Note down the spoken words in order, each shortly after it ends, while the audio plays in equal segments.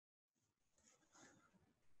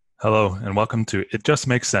Hello, and welcome to It Just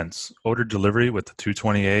Makes Sense, Odor Delivery with the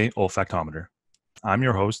 220A Olfactometer. I'm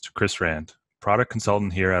your host, Chris Rand, product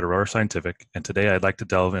consultant here at Aurora Scientific, and today I'd like to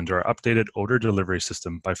delve into our updated odor delivery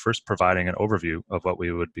system by first providing an overview of what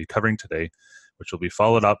we would be covering today, which will be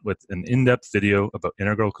followed up with an in-depth video about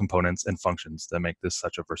integral components and functions that make this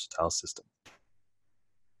such a versatile system.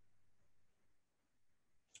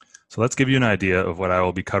 So let's give you an idea of what I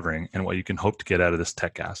will be covering and what you can hope to get out of this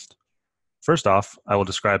techcast. First off, I will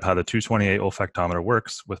describe how the 220A olfactometer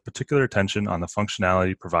works, with particular attention on the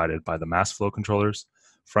functionality provided by the mass flow controllers,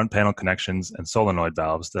 front panel connections, and solenoid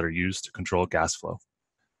valves that are used to control gas flow.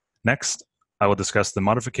 Next, I will discuss the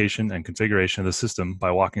modification and configuration of the system by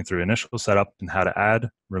walking through initial setup and how to add,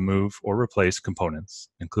 remove, or replace components,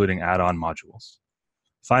 including add-on modules.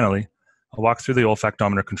 Finally, I'll walk through the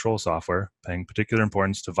olfactometer control software, paying particular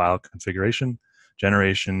importance to vial configuration,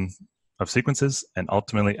 generation of sequences, and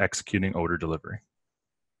ultimately executing odor delivery.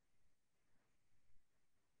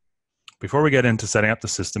 Before we get into setting up the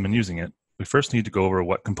system and using it, we first need to go over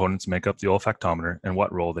what components make up the olfactometer and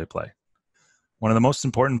what role they play. One of the most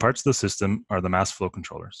important parts of the system are the mass flow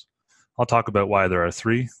controllers. I'll talk about why there are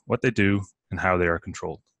three, what they do, and how they are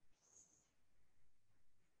controlled.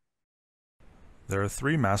 There are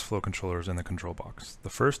three mass flow controllers in the control box. The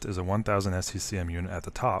first is a 1000 SCCM unit at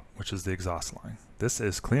the top, which is the exhaust line. This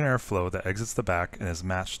is clean air flow that exits the back and is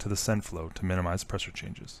matched to the scent flow to minimize pressure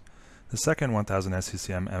changes. The second 1000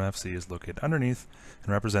 SCCM MFC is located underneath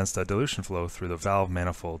and represents the dilution flow through the valve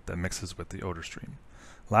manifold that mixes with the odor stream.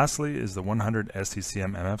 Lastly is the 100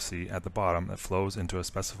 SCCM MFC at the bottom that flows into a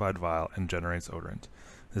specified vial and generates odorant.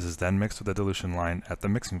 This is then mixed with the dilution line at the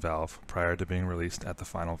mixing valve prior to being released at the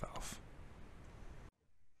final valve.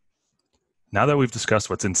 Now that we've discussed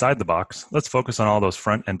what's inside the box, let's focus on all those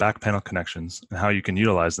front and back panel connections and how you can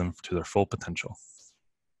utilize them to their full potential.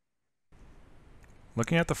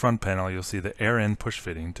 Looking at the front panel, you'll see the air-in push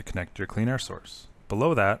fitting to connect your clean air source.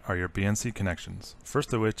 Below that are your BNC connections,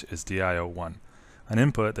 first of which is DIO1, an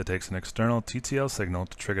input that takes an external TTL signal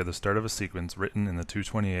to trigger the start of a sequence written in the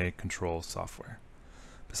 220A control software.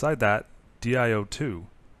 Beside that, DIO2,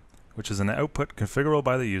 which is an output configurable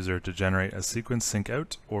by the user to generate a sequence sync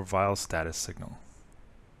out or vial status signal.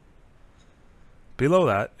 Below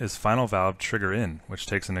that is final valve trigger in, which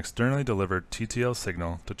takes an externally delivered TTL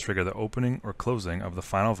signal to trigger the opening or closing of the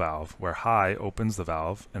final valve, where high opens the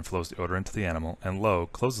valve and flows the odor into the animal, and low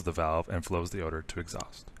closes the valve and flows the odor to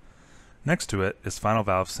exhaust. Next to it is final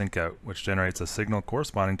valve sync out, which generates a signal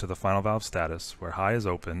corresponding to the final valve status, where high is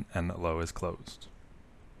open and low is closed.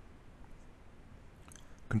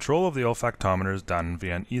 Control of the olfactometer is done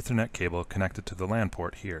via an Ethernet cable connected to the LAN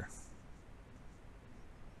port here.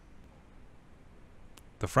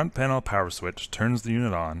 The front panel power switch turns the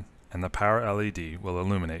unit on, and the power LED will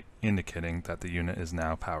illuminate, indicating that the unit is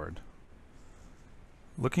now powered.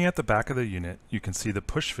 Looking at the back of the unit, you can see the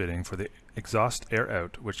push fitting for the exhaust air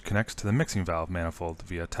out, which connects to the mixing valve manifold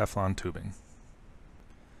via Teflon tubing.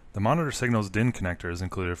 The monitor signals DIN connector is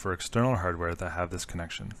included for external hardware that have this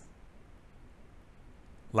connection.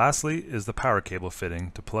 Lastly is the power cable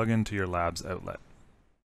fitting to plug into your lab's outlet.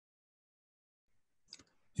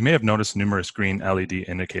 You may have noticed numerous green LED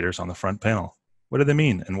indicators on the front panel. What do they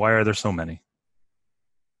mean, and why are there so many?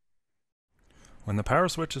 When the power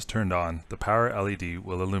switch is turned on, the power LED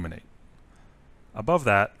will illuminate. Above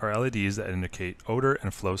that are LEDs that indicate odor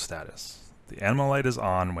and flow status. The animal light is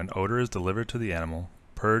on when odor is delivered to the animal.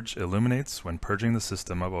 Purge illuminates when purging the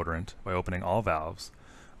system of odorant by opening all valves.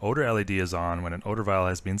 Odor LED is on when an odor vial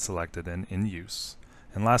has been selected and in use.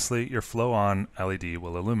 And lastly, your flow on LED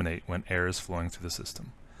will illuminate when air is flowing through the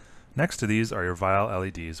system. Next to these are your vial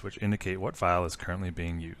LEDs, which indicate what vial is currently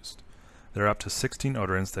being used. There are up to 16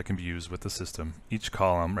 odorants that can be used with the system. Each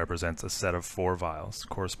column represents a set of 4 vials,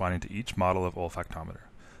 corresponding to each model of olfactometer.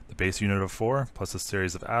 The base unit of 4, plus a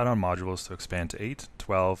series of add-on modules to expand to 8,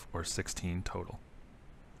 12, or 16 total.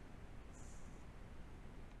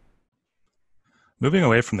 Moving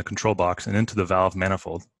away from the control box and into the valve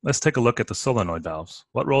manifold, let's take a look at the solenoid valves,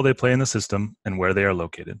 what role they play in the system, and where they are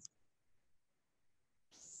located.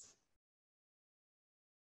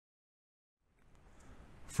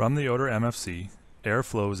 From the odor MFC, air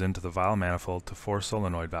flows into the vial manifold to 4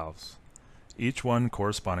 solenoid valves, each one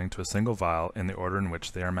corresponding to a single vial in the order in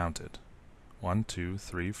which they are mounted. 1, 2,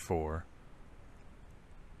 3, 4.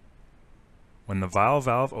 When the vial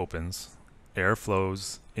valve opens, air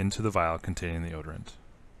flows into the vial containing the odorant.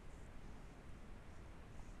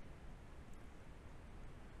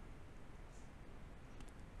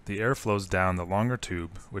 The air flows down the longer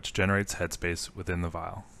tube, which generates headspace within the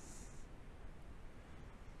vial.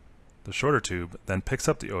 The shorter tube then picks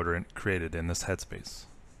up the odorant created in this headspace.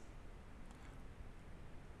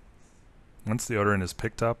 Once the odorant is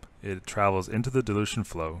picked up, it travels into the dilution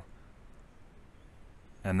flow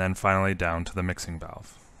and then finally down to the mixing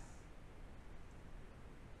valve.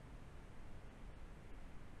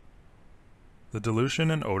 The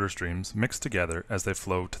dilution and odor streams mix together as they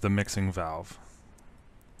flow to the mixing valve.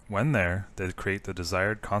 When there, they create the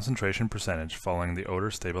desired concentration percentage following the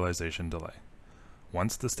odor stabilization delay.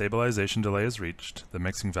 Once the stabilization delay is reached, the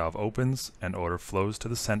mixing valve opens and odor flows to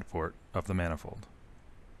the scent port of the manifold.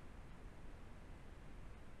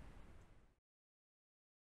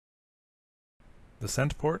 The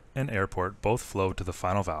scent port and air port both flow to the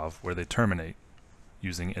final valve where they terminate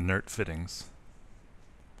using inert fittings.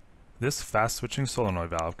 This fast-switching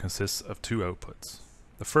solenoid valve consists of two outputs.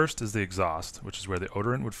 The first is the exhaust, which is where the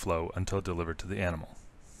odorant would flow until delivered to the animal.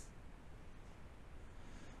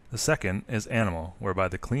 The second is animal, whereby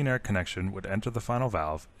the clean air connection would enter the final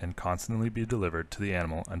valve and constantly be delivered to the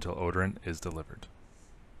animal until odorant is delivered.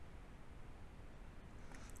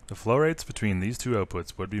 The flow rates between these two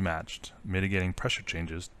outputs would be matched, mitigating pressure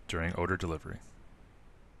changes during odor delivery.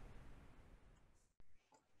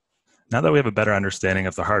 Now that we have a better understanding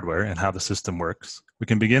of the hardware and how the system works, we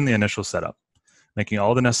can begin the initial setup, making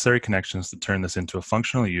all the necessary connections to turn this into a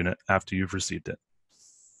functional unit after you've received it.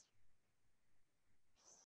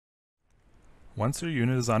 Once your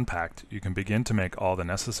unit is unpacked, you can begin to make all the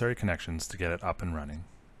necessary connections to get it up and running.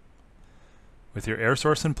 With your air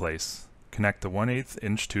source in place, connect the 1/8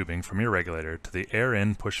 inch tubing from your regulator to the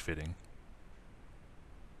air-in push fitting.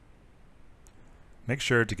 Make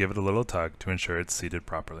sure to give it a little tug to ensure it's seated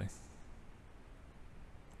properly.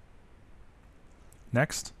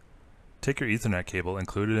 Next, take your Ethernet cable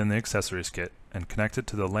included in the accessories kit and connect it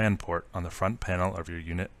to the LAN port on the front panel of your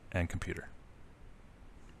unit and computer.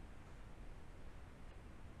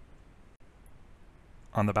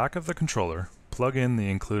 On the back of the controller, plug in the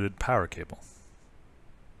included power cable.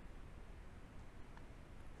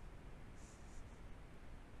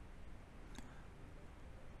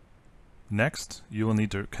 Next, you will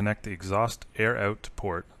need to connect the exhaust air out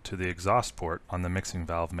port to the exhaust port on the mixing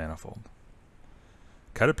valve manifold.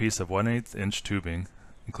 Cut a piece of 1/8 inch tubing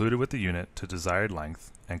included with the unit to desired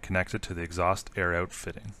length and connect it to the exhaust air out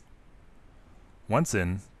fitting. Once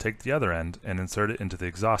in, take the other end and insert it into the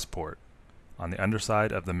exhaust port on the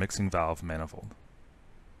underside of the mixing valve manifold.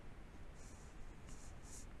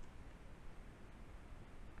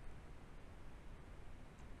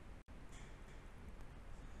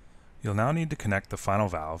 You'll now need to connect the final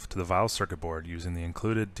valve to the valve circuit board using the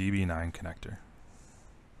included DB9 connector.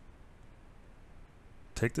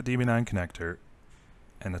 Take the DB9 connector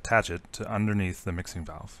and attach it to underneath the mixing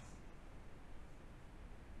valve.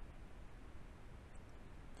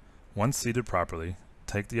 Once seated properly,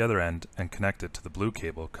 take the other end and connect it to the blue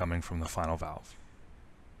cable coming from the final valve.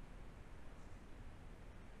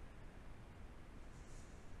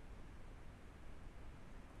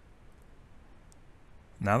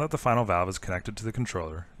 Now that the final valve is connected to the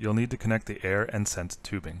controller, you'll need to connect the air and scent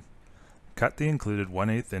tubing. Cut the included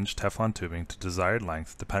 1/8 inch Teflon tubing to desired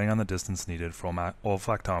length depending on the distance needed from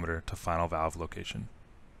olfactometer to final valve location.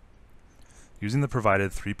 Using the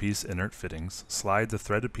provided 3-piece inert fittings, slide the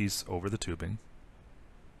threaded piece over the tubing.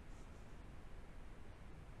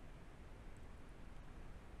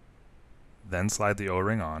 Then slide the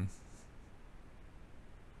O-ring on.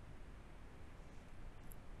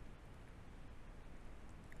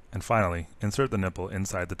 And finally, insert the nipple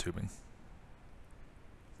inside the tubing.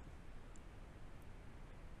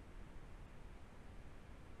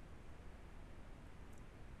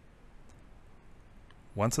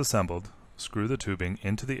 Once assembled, screw the tubing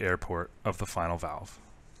into the air port of the final valve,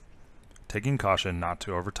 taking caution not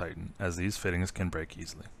to over-tighten, as these fittings can break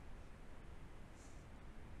easily.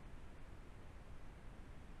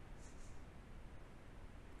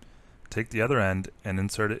 Take the other end and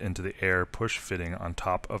insert it into the air push fitting on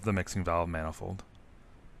top of the mixing valve manifold.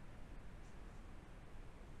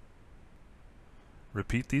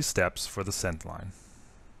 Repeat these steps for the scent line.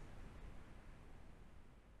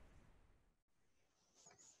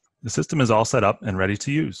 The system is all set up and ready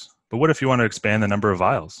to use, but what if you want to expand the number of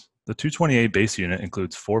vials? The 228 base unit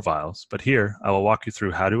includes 4 vials, but here I will walk you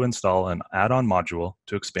through how to install an add-on module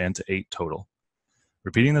to expand to 8 total.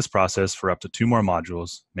 Repeating this process for up to 2 more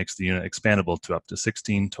modules makes the unit expandable to up to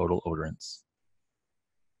 16 total odorants.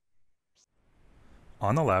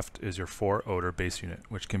 On the left is your 4 odor base unit,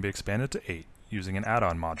 which can be expanded to 8 using an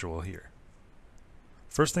add-on module here.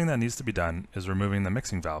 First thing that needs to be done is removing the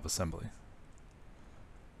mixing valve assembly.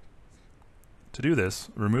 To do this,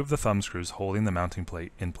 remove the thumb screws holding the mounting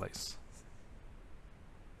plate in place.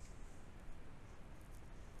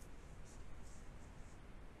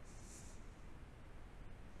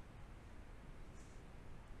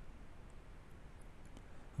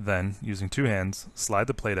 Then, using two hands, slide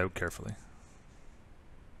the plate out carefully.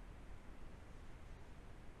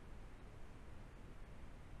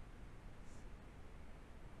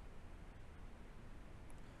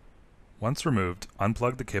 Once removed,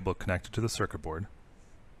 unplug the cable connected to the circuit board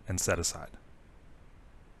and set aside.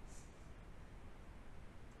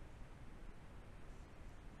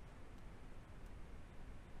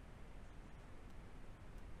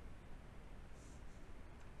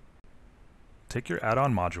 Take your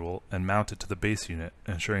add-on module and mount it to the base unit,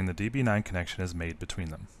 ensuring the DB9 connection is made between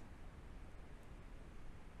them.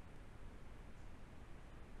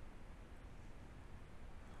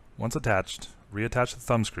 Once attached, reattach the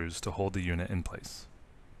thumb screws to hold the unit in place.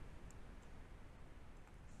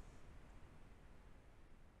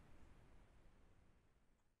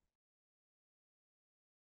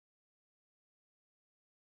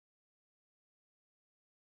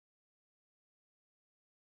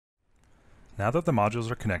 Now that the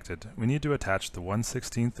modules are connected, we need to attach the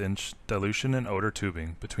 1/16 inch dilution and odor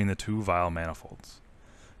tubing between the two vial manifolds.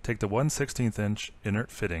 Take the 1/16 inch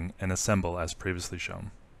inert fitting and assemble as previously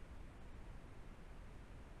shown.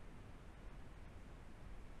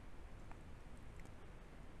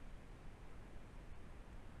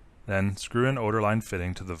 Then screw an odor line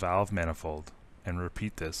fitting to the valve manifold and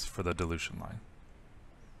repeat this for the dilution line.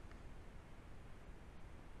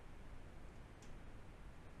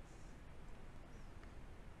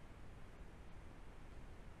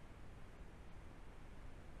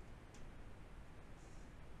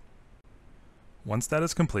 Once that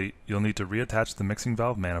is complete, you'll need to reattach the mixing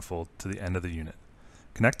valve manifold to the end of the unit.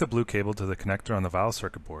 Connect the blue cable to the connector on the valve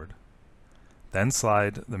circuit board. Then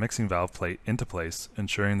slide the mixing valve plate into place,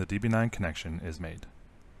 ensuring the DB9 connection is made.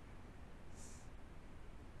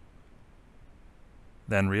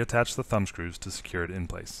 Then reattach the thumb screws to secure it in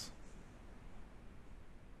place.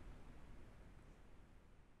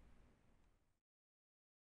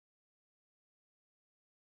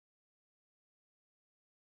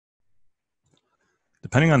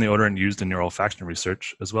 Depending on the odorant used in your olfaction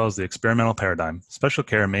research, as well as the experimental paradigm, special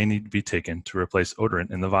care may need to be taken to replace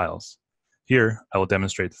odorant in the vials. Here, I will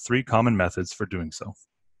demonstrate 3 common methods for doing so.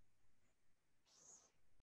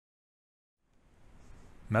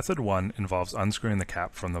 Method 1 involves unscrewing the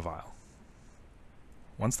cap from the vial.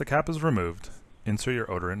 Once the cap is removed, insert your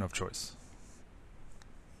odorant of choice.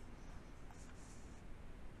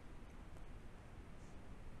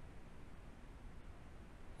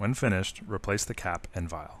 When finished, replace the cap and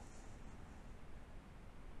vial.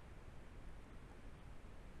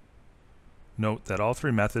 Note that all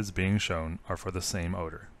 3 methods being shown are for the same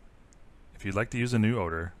odor. If you'd like to use a new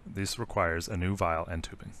odor, this requires a new vial and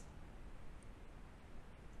tubing.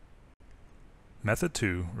 Method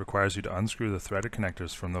 2 requires you to unscrew the threaded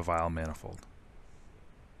connectors from the vial manifold.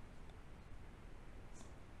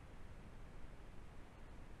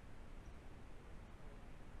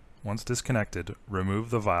 Once disconnected,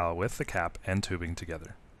 remove the vial with the cap and tubing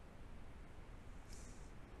together.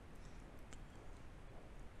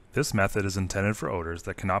 This method is intended for odors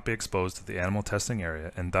that cannot be exposed to the animal testing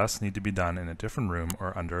area and thus need to be done in a different room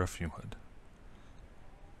or under a fume hood.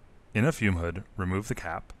 In a fume hood, remove the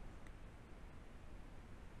cap,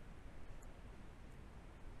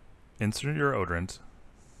 insert your odorant,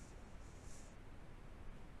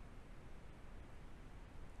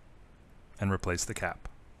 and replace the cap.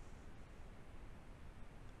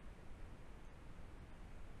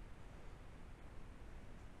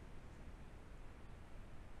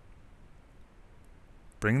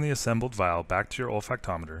 Bring the assembled vial back to your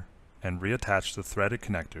olfactometer and reattach the threaded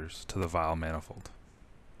connectors to the vial manifold.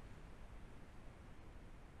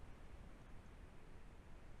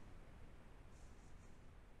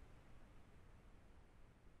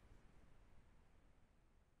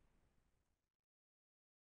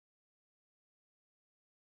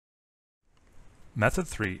 Method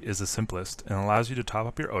 3 is the simplest and allows you to top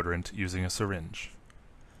up your odorant using a syringe.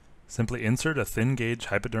 Simply insert a thin gauge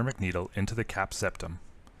hypodermic needle into the cap septum,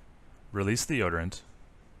 release the odorant,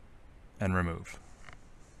 and remove.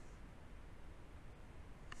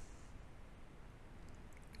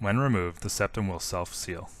 When removed, the septum will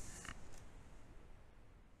self-seal.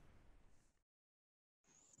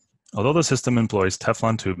 Although the system employs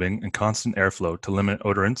Teflon tubing and constant airflow to limit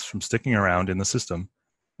odorants from sticking around in the system,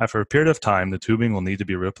 after a period of time the tubing will need to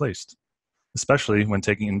be replaced, especially when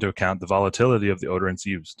taking into account the volatility of the odorants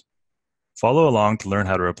used. Follow along to learn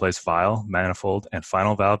how to replace vial, manifold, and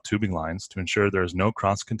final valve tubing lines to ensure there is no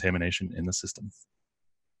cross-contamination in the system.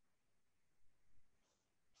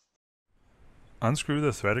 Unscrew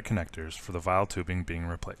the threaded connectors for the vial tubing being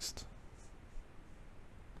replaced.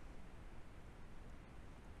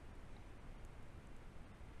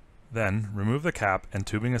 Then, remove the cap and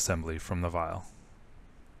tubing assembly from the vial.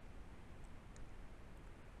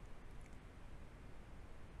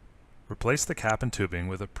 Replace the cap and tubing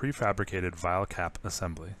with a prefabricated vial cap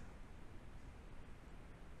assembly.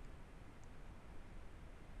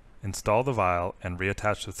 Install the vial and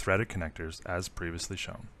reattach the threaded connectors as previously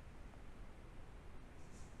shown.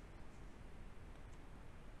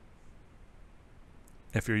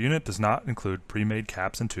 If your unit does not include pre-made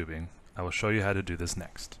caps and tubing, I will show you how to do this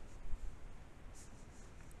next.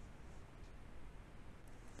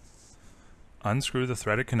 Unscrew the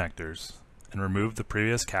threaded connectors and remove the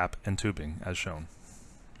previous cap and tubing as shown.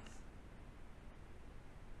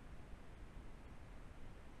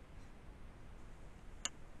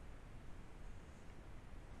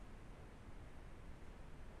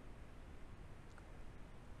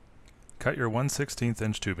 Cut your 1/16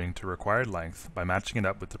 inch tubing to required length by matching it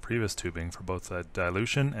up with the previous tubing for both the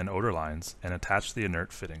dilution and odor lines and attach the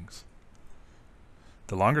inert fittings.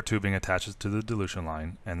 The longer tubing attaches to the dilution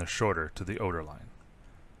line and the shorter to the odor line.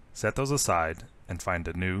 Set those aside and find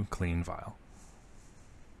a new clean vial.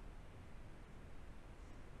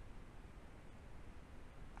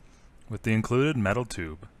 With the included metal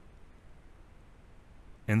tube,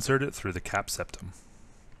 insert it through the cap septum.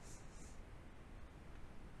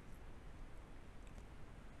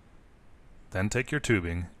 Then take your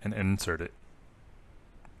tubing and insert it.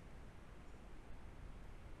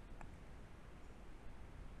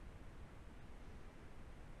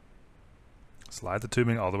 Slide the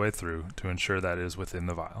tubing all the way through to ensure that it is within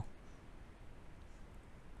the vial.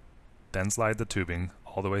 Then slide the tubing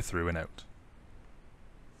all the way through and out.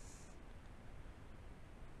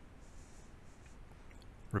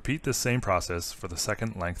 Repeat this same process for the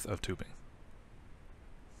second length of tubing.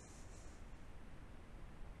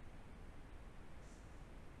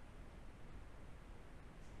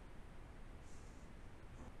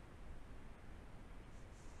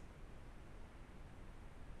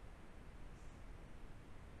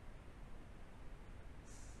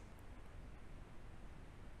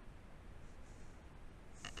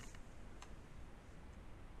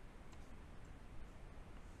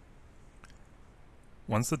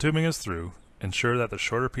 Once the tubing is through, ensure that the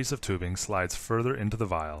shorter piece of tubing slides further into the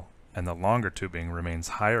vial and the longer tubing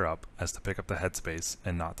remains higher up as to pick up the headspace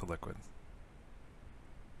and not the liquid.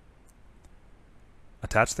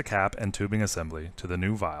 Attach the cap and tubing assembly to the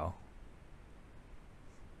new vial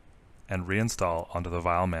and reinstall onto the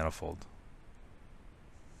vial manifold.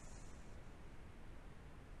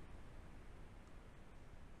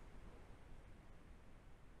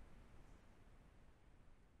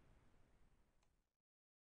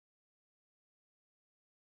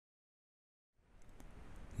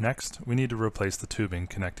 Next, we need to replace the tubing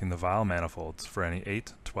connecting the vial manifolds for any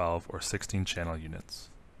 8, 12, or 16 channel units.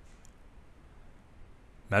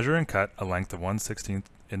 Measure and cut a length of 1/16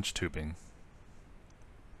 inch tubing,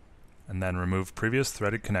 and then remove previous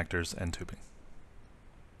threaded connectors and tubing.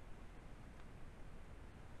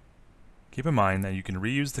 Keep in mind that you can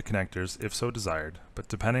reuse the connectors if so desired, but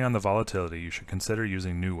depending on the volatility, you should consider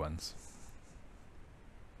using new ones.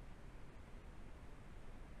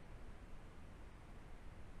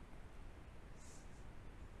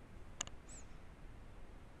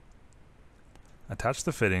 Attach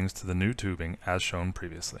the fittings to the new tubing as shown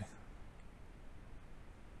previously.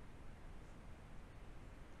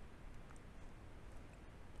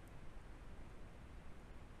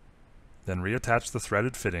 Then reattach the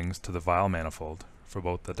threaded fittings to the vial manifold for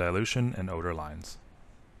both the dilution and odor lines.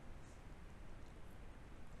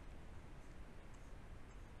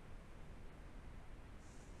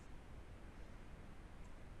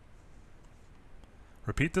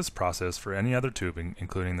 Repeat this process for any other tubing,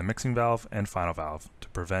 including the mixing valve and final valve, to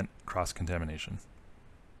prevent cross-contamination.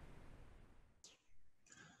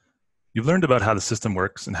 You've learned about how the system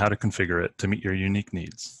works and how to configure it to meet your unique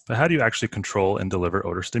needs, but how do you actually control and deliver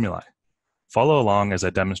odor stimuli? Follow along as I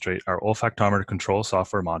demonstrate our Olfactometer control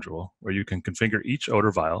software module, where you can configure each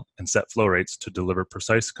odor vial and set flow rates to deliver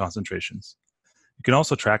precise concentrations. You can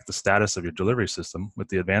also track the status of your delivery system with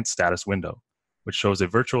the Advanced Status window, which shows a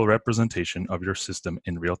virtual representation of your system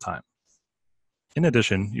in real time. In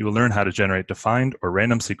addition, you will learn how to generate defined or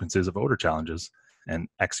random sequences of odor challenges and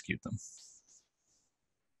execute them.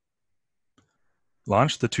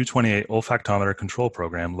 Launch the 228 Olfactometer control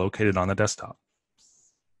program located on the desktop.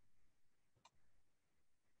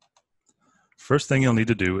 First thing you'll need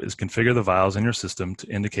to do is configure the vials in your system to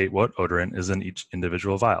indicate what odorant is in each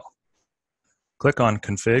individual vial. Click on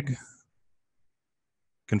Configure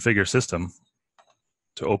System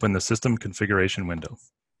to open the System Configuration window.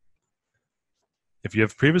 If you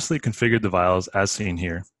have previously configured the vials as seen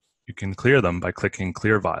here, You can clear them by clicking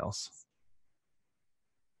Clear Vials.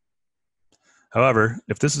 However,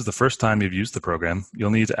 if this is the first time you've used the program,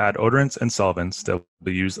 you'll need to add odorants and solvents that will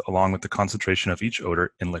be used along with the concentration of each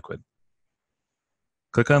odor in liquid.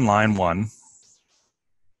 Click on line 1,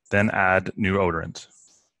 then add new odorant.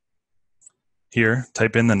 Here,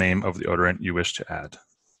 type in the name of the odorant you wish to add.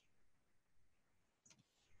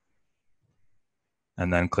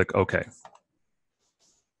 And then click OK.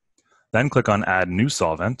 Then click on Add New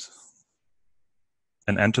Solvent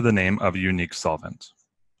and enter the name of a unique solvent.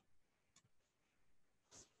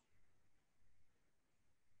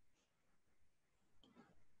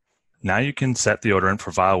 Now you can set the odorant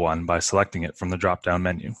for vial 1 by selecting it from the drop-down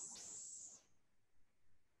menu.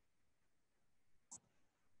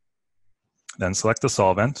 Then select the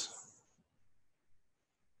solvent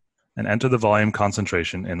and enter the volume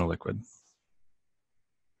concentration in the liquid.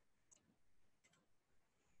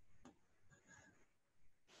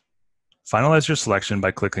 Finalize your selection by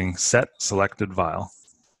clicking Set Selected Vial,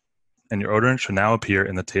 and your odorant should now appear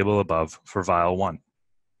in the table above for vial 1.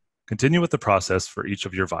 Continue with the process for each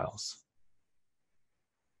of your vials.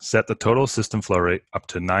 Set the total system flow rate up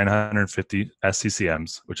to 950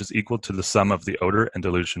 SCCMs, which is equal to the sum of the odor and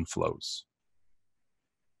dilution flows.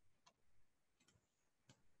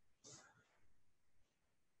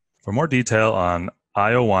 For more detail on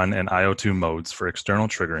IO1 and IO2 modes for external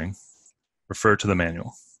triggering, refer to the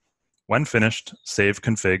manual. When finished, save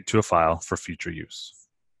config to a file for future use.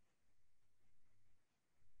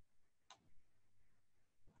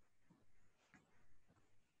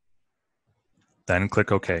 Then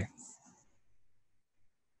click OK.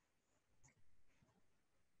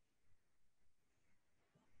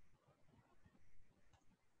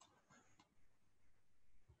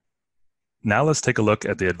 Now let's take a look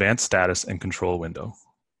at the Advanced Status and Control window.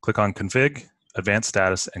 Click on Config, Advanced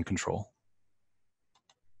Status and Control.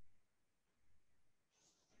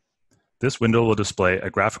 This window will display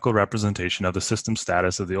a graphical representation of the system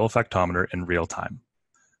status of the olfactometer in real time.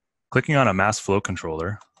 Clicking on a mass flow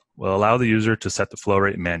controller will allow the user to set the flow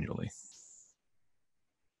rate manually.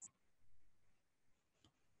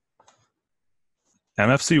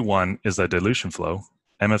 MFC1 is the dilution flow,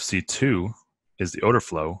 MFC2 is the odor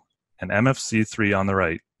flow, and MFC3 on the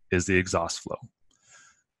right is the exhaust flow.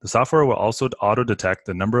 The software will also auto-detect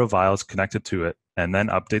the number of vials connected to it and then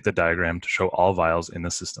update the diagram to show all vials in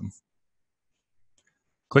the system.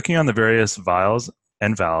 Clicking on the various vials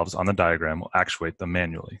and valves on the diagram will actuate them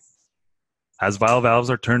manually. As vial valves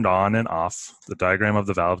are turned on and off, the diagram of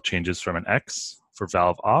the valve changes from an X for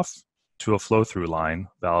valve off to a flow-through line,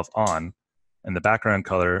 valve on, and the background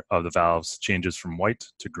color of the valves changes from white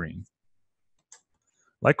to green.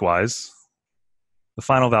 Likewise, the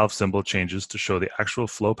final valve symbol changes to show the actual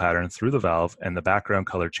flow pattern through the valve, and the background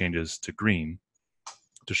color changes to green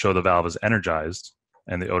to show the valve is energized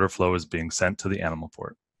and the odor flow is being sent to the animal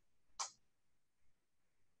port.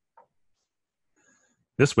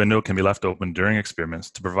 This window can be left open during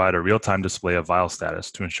experiments to provide a real-time display of vial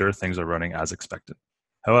status to ensure things are running as expected.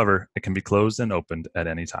 However, it can be closed and opened at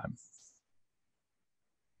any time.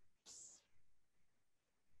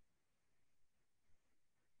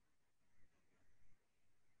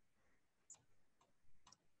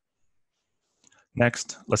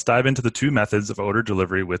 Next, let's dive into the two methods of odor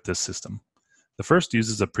delivery with this system. The first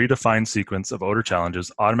uses a predefined sequence of odor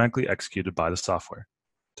challenges automatically executed by the software.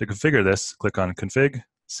 To configure this, click on Config,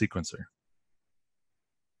 Sequencer.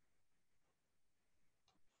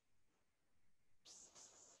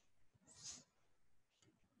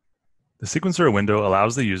 The sequencer window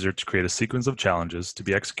allows the user to create a sequence of challenges to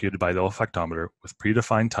be executed by the olfactometer with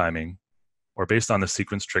predefined timing or based on the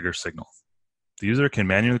sequence trigger signal. The user can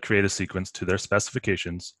manually create a sequence to their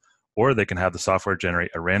specifications, or they can have the software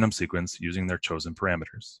generate a random sequence using their chosen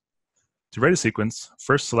parameters. To write a sequence,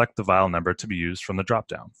 first select the vial number to be used from the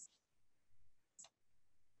dropdown.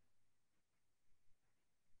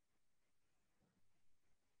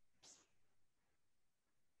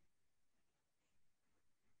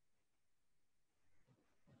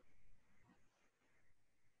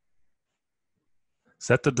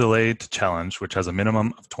 Set the delay to challenge, which has a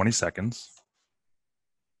minimum of 20 seconds,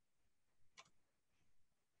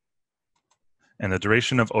 and the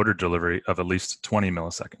duration of odor delivery of at least 20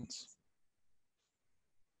 milliseconds.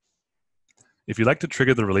 If you'd like to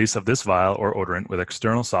trigger the release of this vial or odorant with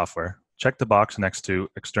external software, check the box next to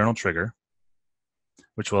External Trigger,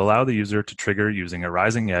 which will allow the user to trigger using a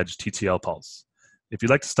rising edge TTL pulse. If you'd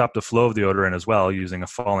like to stop the flow of the odorant as well using a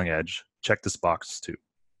falling edge, check this box too.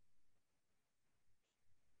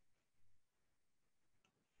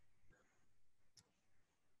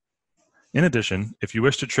 In addition, if you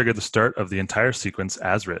wish to trigger the start of the entire sequence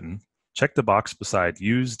as written, check the box beside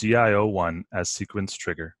Use DIO1 as sequence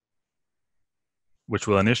trigger, which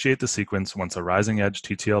will initiate the sequence once a rising edge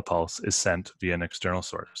TTL pulse is sent via an external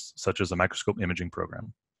source, such as a microscope imaging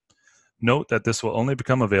program. Note that this will only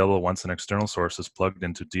become available once an external source is plugged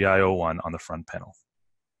into DIO1 on the front panel.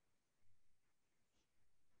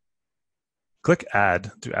 Click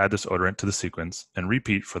Add to add this odorant to the sequence and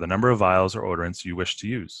repeat for the number of vials or odorants you wish to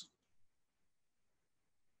use.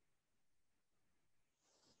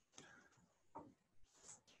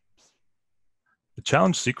 The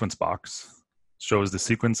challenge sequence box shows the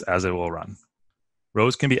sequence as it will run.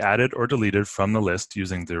 Rows can be added or deleted from the list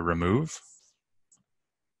using the Remove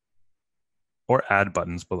or Add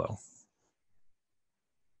buttons below.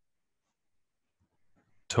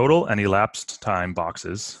 Total and elapsed time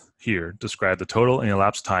boxes here describe the total and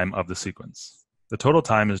elapsed time of the sequence. The total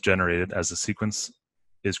time is generated as the sequence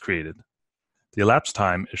is created. The elapsed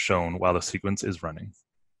time is shown while the sequence is running.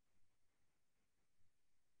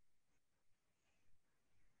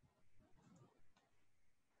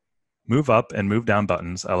 Move up and move down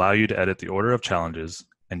buttons allow you to edit the order of challenges,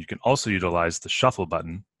 and you can also utilize the Shuffle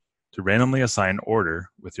button to randomly assign order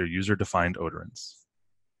with your user-defined odorants.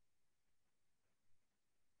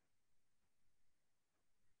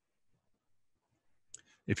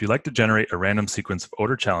 If you'd like to generate a random sequence of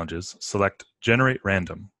odor challenges, select Generate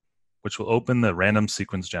Random, which will open the random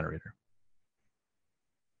sequence generator.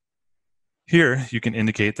 Here, you can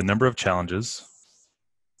indicate the number of challenges,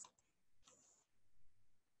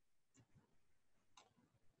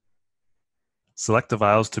 select the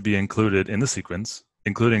vials to be included in the sequence,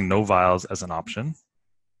 including no vials as an option,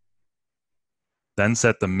 then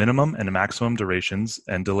set the minimum and maximum durations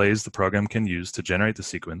and delays the program can use to generate the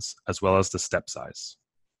sequence, as well as the step size.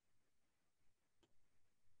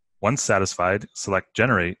 Once satisfied, select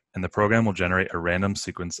Generate, and the program will generate a random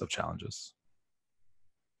sequence of challenges.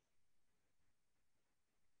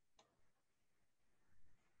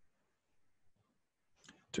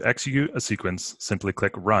 To execute a sequence, simply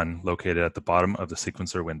click Run located at the bottom of the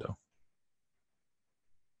sequencer window.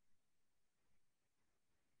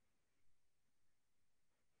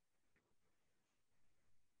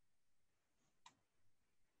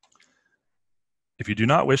 If you do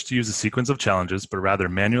not wish to use a sequence of challenges, but rather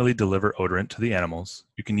manually deliver odorant to the animals,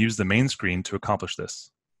 you can use the main screen to accomplish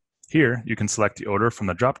this. Here, you can select the odor from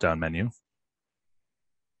the drop-down menu,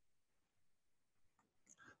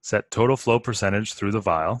 set total flow percentage through the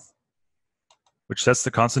vial, which sets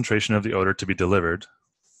the concentration of the odor to be delivered,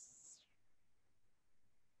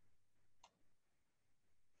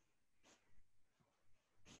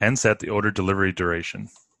 and set the odor delivery duration,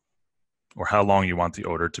 or how long you want the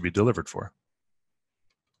odor to be delivered for.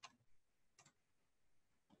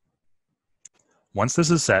 Once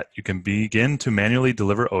this is set, you can begin to manually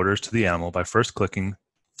deliver odors to the animal by first clicking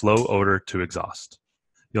Flow Odor to Exhaust.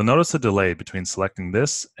 You'll notice a delay between selecting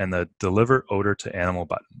this and the Deliver Odor to Animal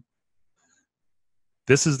button.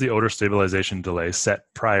 This is the odor stabilization delay set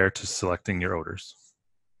prior to selecting your odors.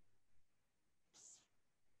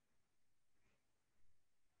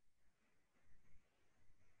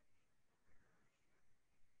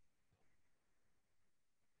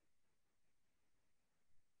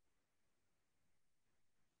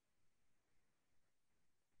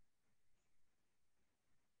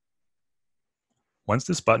 Once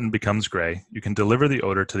this button becomes gray, you can deliver the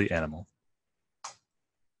odor to the animal.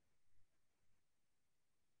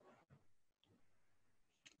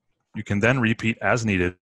 You can then repeat as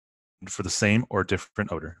needed for the same or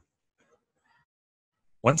different odor.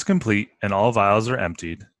 Once complete and all vials are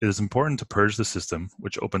emptied, it is important to purge the system,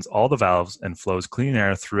 which opens all the valves and flows clean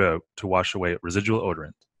air throughout to wash away residual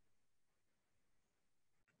odorant.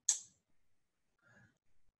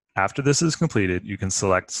 After this is completed, you can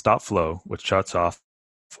select Stop Flow, which shuts off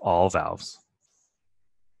all valves.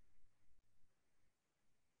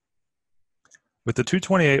 With the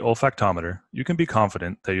 228 olfactometer, you can be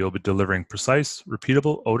confident that you'll be delivering precise,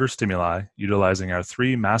 repeatable odor stimuli utilizing our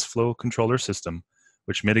 3 mass flow controller system,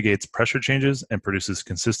 which mitigates pressure changes and produces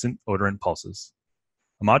consistent odorant pulses.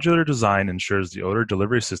 A modular design ensures the odor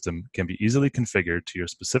delivery system can be easily configured to your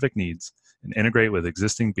specific needs and integrate with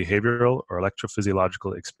existing behavioral or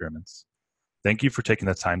electrophysiological experiments. Thank you for taking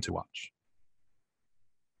the time to watch.